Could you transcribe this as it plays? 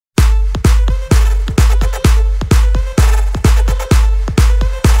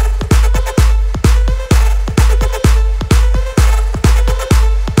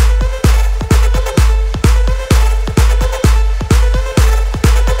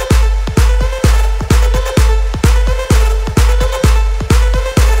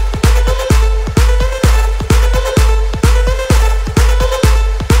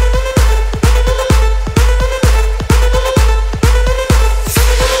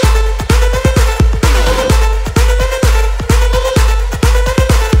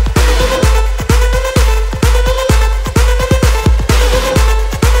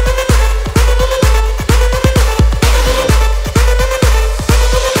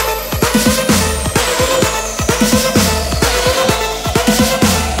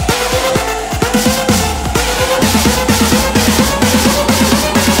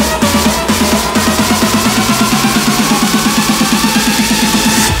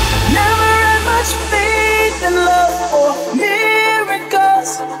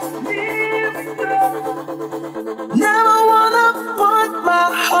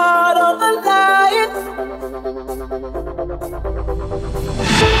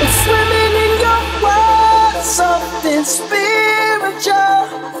It's swimming in your world, something spiritual.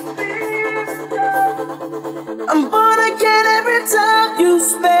 I'm born again every time you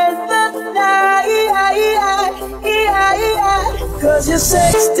spend the night. 'Cause your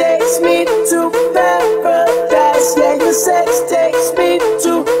sex takes me to paradise. Yeah, your sex takes me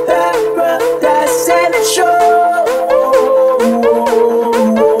to paradise. And it shows.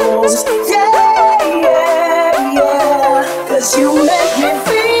 Yeah. 'Cause you make me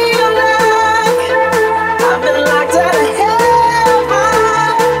feel like I've been locked out of heaven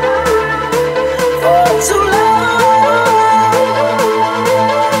for too long.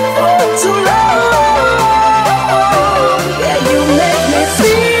 For too long. Yeah, you make me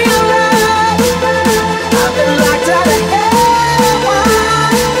feel like I've been locked out of heaven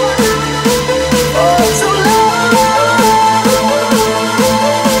for too long.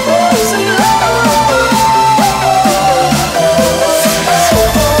 For too long.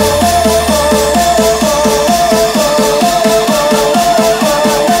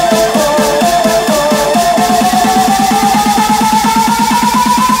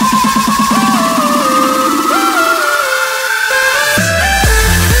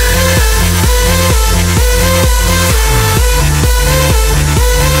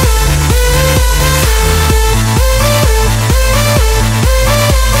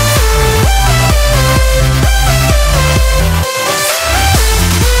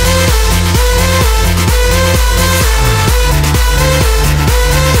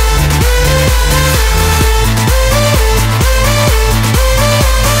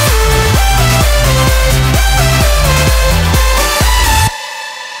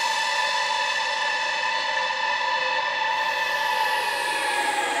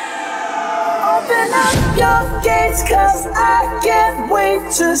 Open up your gates, 'cause I can't wait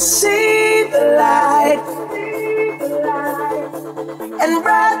to see the light. And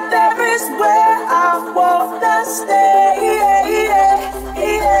right there is where I wanna stay.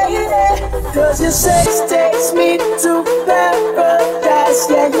 'Cause your sex takes me to paradise.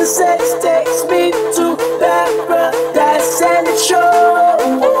 Yeah, your sex takes me to paradise. And it shows.